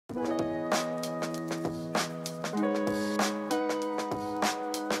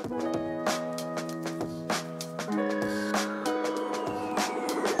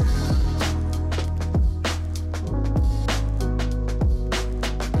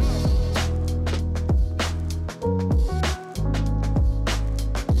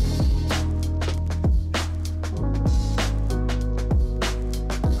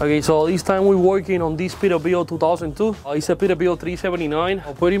Okay, so this time we're working on this Peterbilt 2002. It's a Peterbilt 379.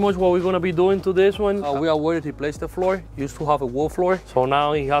 Pretty much what we're gonna be doing to this one, we are going to replace the floor. Used to have a wood floor, so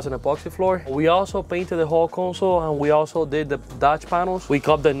now it has an epoxy floor. We also painted the whole console and we also did the dash panels. We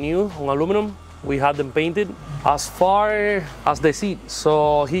cut the new on aluminum. We had them painted. As far as the seat,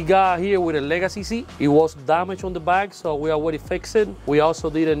 so he got here with a legacy seat. It was damaged on the back, so we already fixed it. We also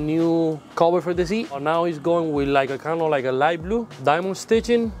did a new cover for the seat. Now he's going with like a kind of like a light blue diamond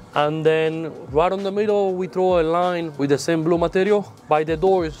stitching, and then right on the middle we throw a line with the same blue material by the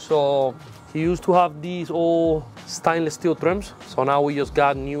doors. So he used to have these old stainless steel trims, so now we just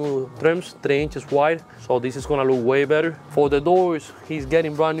got new trims, 3 inches wide, so this is gonna look way better. For the doors, he's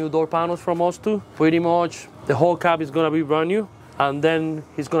getting brand new door panels from us too. Pretty much the whole cab is gonna be brand new, and then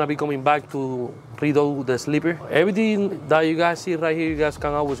he's gonna be coming back to redo the sleeper. Everything that you guys see right here, you guys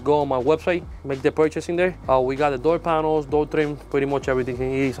can always go on my website, make the purchasing there. We got the door panels, door trim, pretty much everything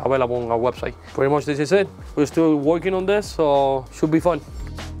is available on our website. Pretty much this is it. We're still working on this, so should be fun.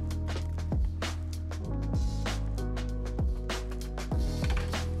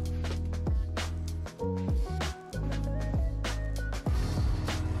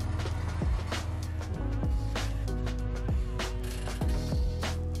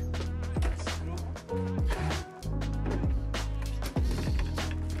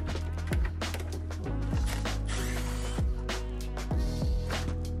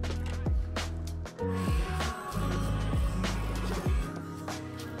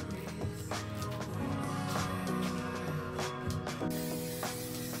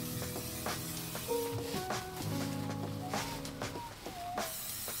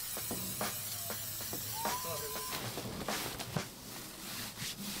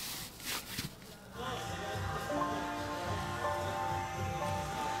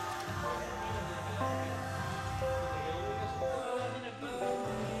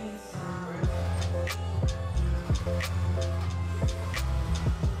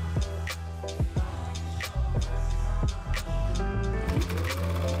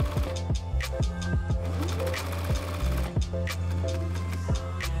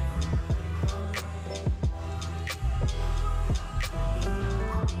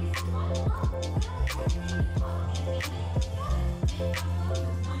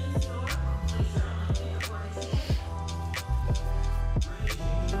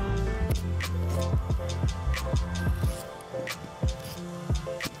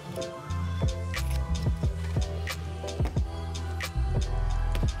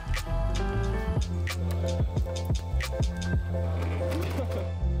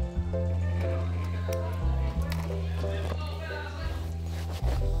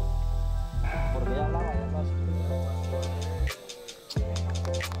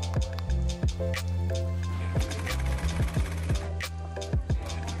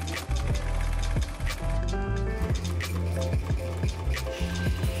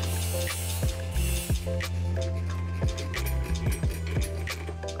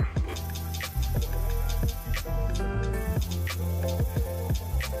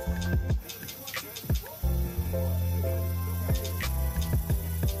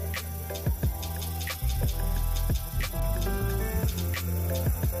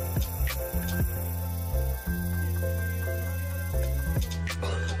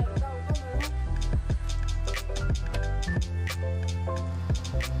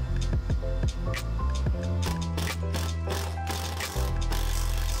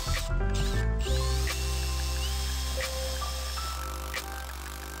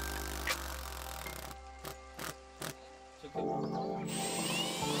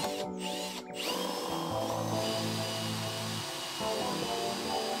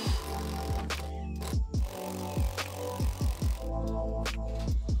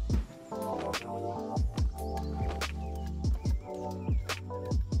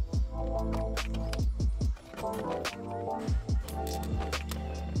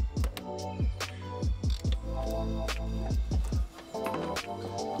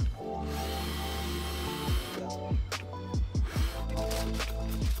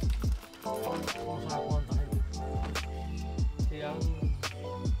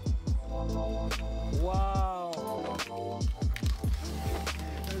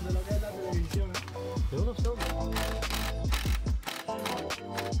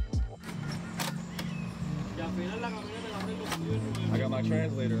 I got my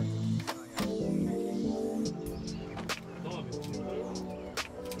translator.